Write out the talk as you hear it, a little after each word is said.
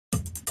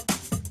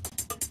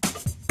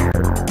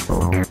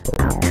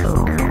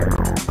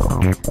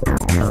Hey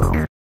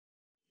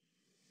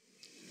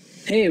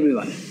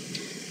everyone,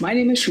 my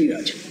name is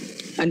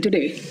Sriraj and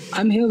today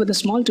I'm here with a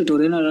small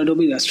tutorial on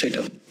Adobe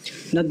Illustrator.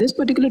 Now this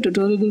particular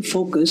tutorial will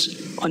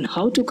focus on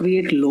how to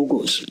create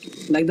logos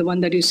like the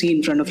one that you see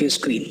in front of your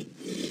screen.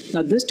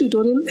 Now this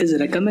tutorial is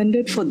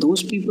recommended for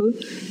those people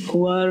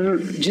who are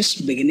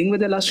just beginning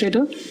with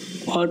Illustrator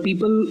or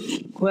people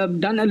who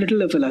have done a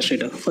little of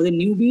Illustrator. For the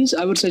newbies,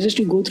 I would suggest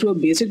you go through a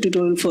basic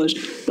tutorial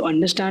first to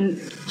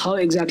understand how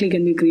exactly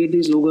can we create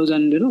these logos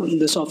and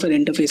the software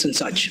interface and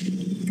such.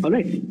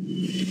 Alright,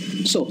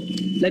 so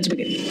let's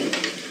begin.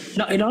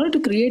 Now in order to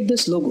create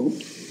this logo,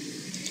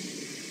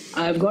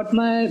 I've got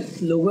my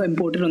logo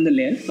imported on the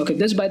layer. Okay,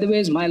 this by the way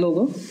is my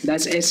logo.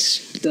 That's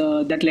S.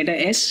 That letter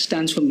S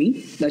stands for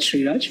me. That's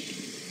Sriraj.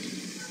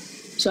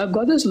 So I've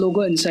got this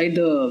logo inside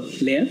the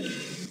layer.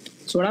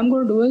 So what I'm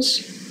going to do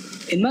is,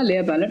 in my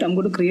layer palette, I'm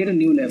going to create a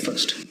new layer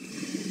first.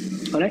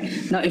 Alright.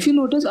 Now if you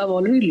notice, I've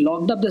already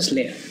locked up this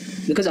layer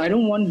because I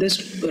don't want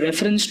this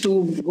reference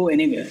to go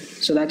anywhere.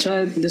 So that's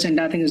why this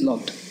entire thing is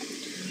locked.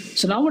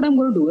 So now what I'm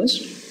going to do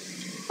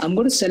is, I'm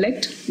going to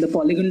select the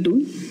polygon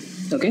tool.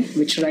 Okay,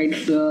 which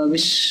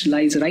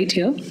lies right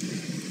here.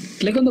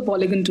 Click on the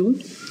polygon tool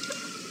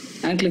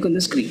and click on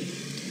the screen.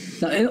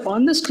 Now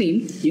on the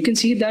screen you can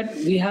see that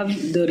we have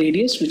the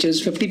radius, which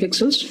is 50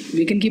 pixels.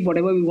 We can keep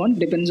whatever we want,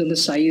 depends on the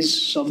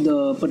size of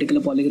the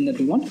particular polygon that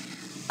we want.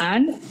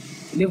 And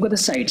we've got the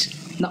sides.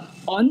 Now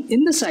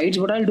in the sides,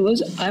 what I'll do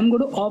is I'm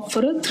going to opt for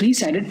a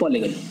 3-sided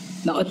polygon.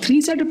 Now a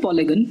 3-sided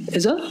polygon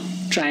is a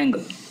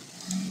triangle.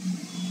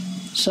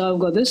 So I've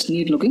got this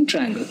neat looking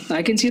triangle.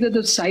 I can see that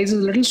the size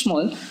is a little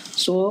small,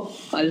 so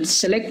I'll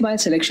select my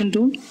selection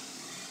tool,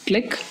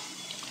 click,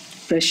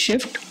 press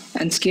shift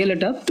and scale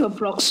it up to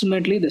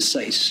approximately this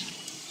size.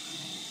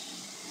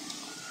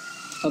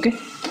 Okay,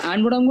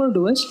 and what I'm going to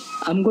do is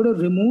I'm going to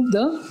remove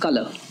the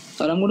color,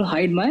 or I'm going to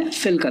hide my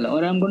fill color,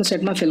 or I'm going to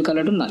set my fill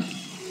color to none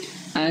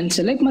and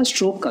select my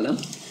stroke color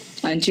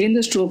and change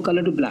the stroke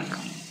color to black.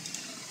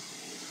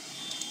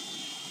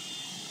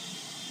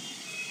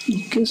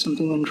 Okay,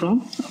 something went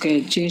wrong.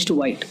 Okay, change to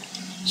white.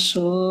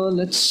 So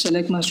let's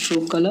select my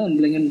stroke color and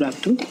bring it back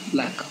to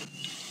black.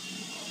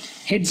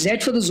 Hit Z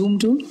for the zoom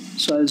tool.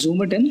 So I'll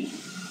zoom it in.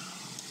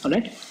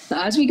 Alright.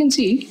 Now as we can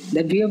see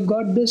that we have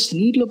got this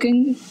neat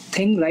looking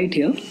thing right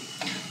here.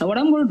 Now what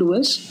I'm going to do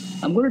is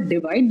I'm going to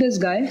divide this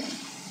guy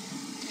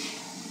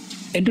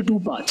into 2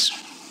 parts.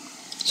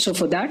 So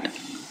for that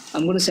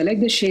I'm going to select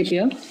the shape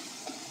here.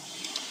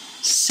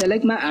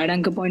 Select my add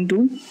anchor point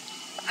tool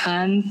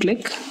and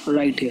click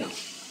right here.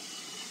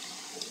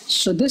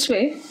 So this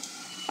way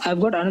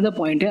I've got another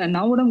point here, and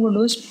now what I'm going to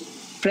do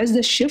is press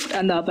the shift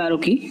and the up arrow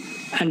key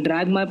and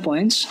drag my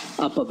points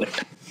up a bit.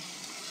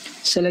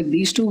 Select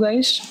these 2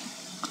 guys,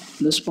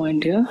 this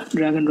point here,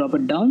 drag and drop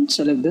it down,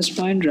 select this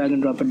point, drag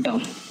and drop it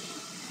down,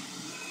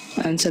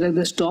 and select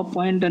this top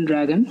point and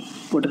drag and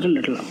put it a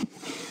little up.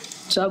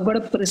 So I've got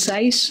a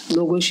precise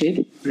logo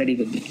shape ready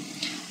with me.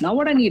 Now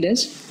what I need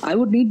is, I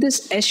would need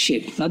this S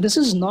shape. Now this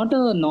is not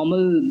a normal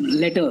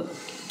letter,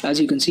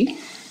 as you can see.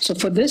 So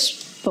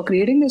for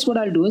creating this, what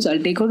I'll do is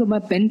I'll take out my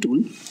pen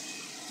tool,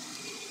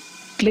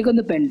 click on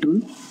the pen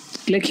tool,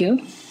 click here.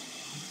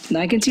 Now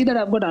I can see that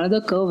I've got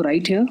another curve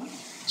right here.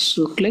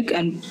 So click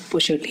and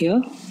push it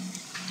here.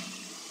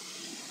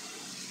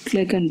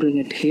 Click and bring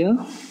it here.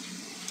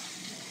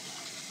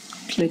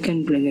 Click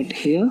and bring it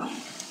here.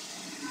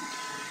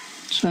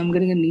 So I'm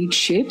getting a neat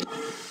shape.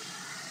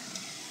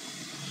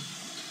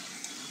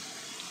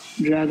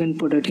 Drag and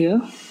put it here.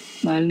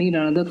 I'll need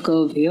another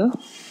curve here.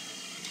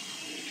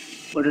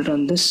 Put it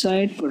on this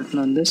side, put it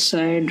on this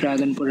side,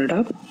 drag and put it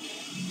up.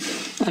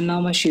 And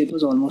now my shape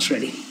is almost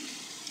ready.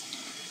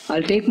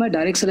 I'll take my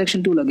direct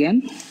selection tool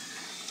again.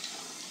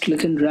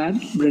 Click and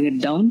drag, bring it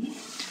down.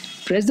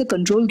 Press the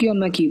control key on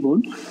my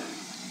keyboard.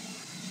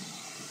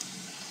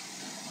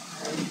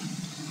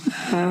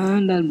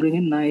 And I'll bring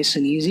it nice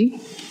and easy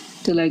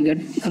till I get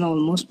an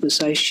almost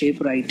precise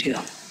shape right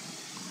here.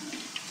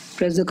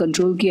 Press the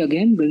control key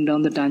again, bring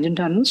down the tangent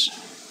handles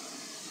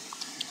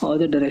or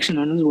the direction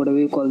handles, whatever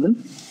you call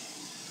them.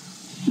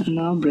 And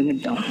now bring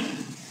it down.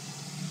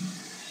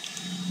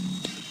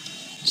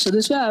 So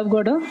this way I've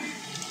got a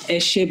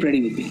S shape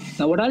ready with me.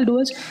 Now what I'll do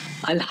is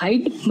I'll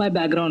hide my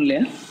background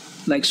layer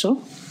like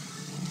so.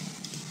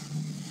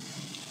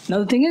 Now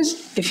the thing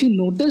is, if you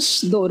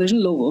notice the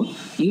original logo,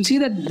 you'll see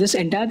that this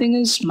entire thing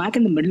is smack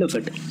in the middle of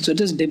it. So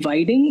it is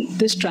dividing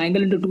this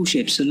triangle into 2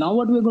 shapes. So now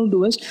what we're going to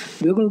do is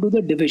we're going to do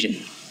the division.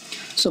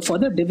 So for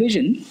the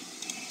division,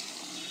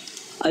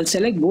 I'll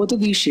select both of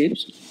these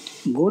shapes,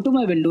 go to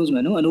my Windows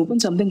menu and open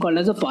something called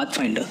as a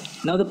Pathfinder.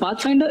 Now the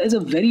Pathfinder is a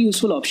very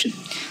useful option.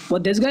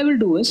 What this guy will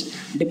do is,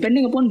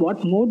 depending upon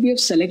what mode we have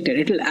selected,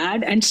 it will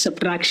add and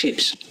subtract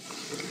shapes.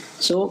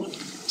 So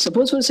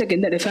suppose for a second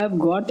that if I've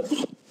got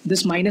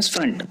this minus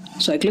front,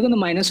 so I click on the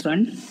minus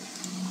front,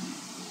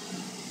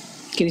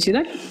 can you see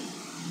that?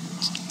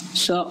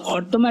 So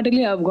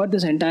automatically I've got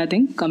this entire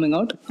thing coming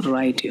out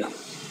right here.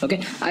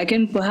 Okay,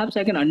 perhaps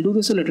I can undo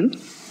this a little,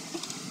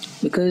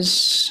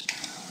 because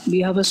we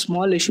have a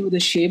small issue with the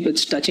shape.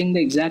 It's touching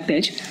the exact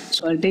edge.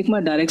 So I'll take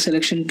my direct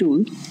selection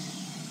tool,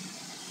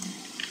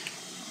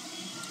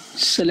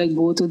 select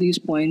both of these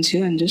points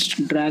here and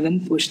just drag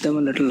and push them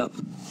a little up.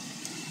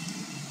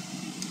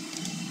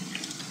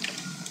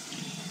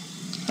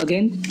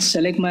 Again,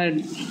 select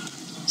my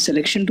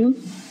selection tool,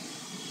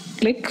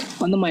 click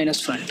on the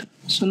minus front.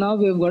 So now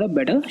we've got a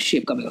better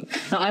shape coming up.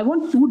 Now I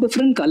want two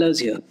different colors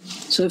here.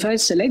 So if I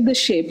select the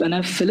shape and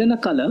I fill in a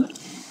color,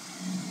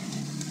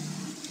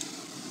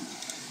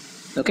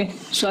 okay,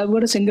 so I've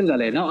got a single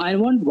color. Now I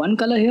want one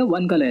color here,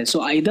 one color here.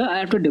 So either I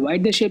have to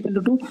divide the shape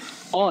into two,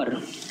 or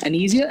an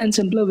easier and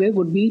simpler way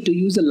would be to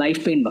use the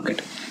live paint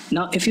bucket.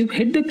 Now if you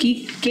hit the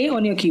key K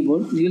on your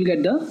keyboard, you'll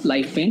get the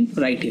live paint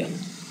right here.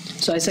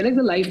 So I select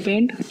the live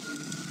paint,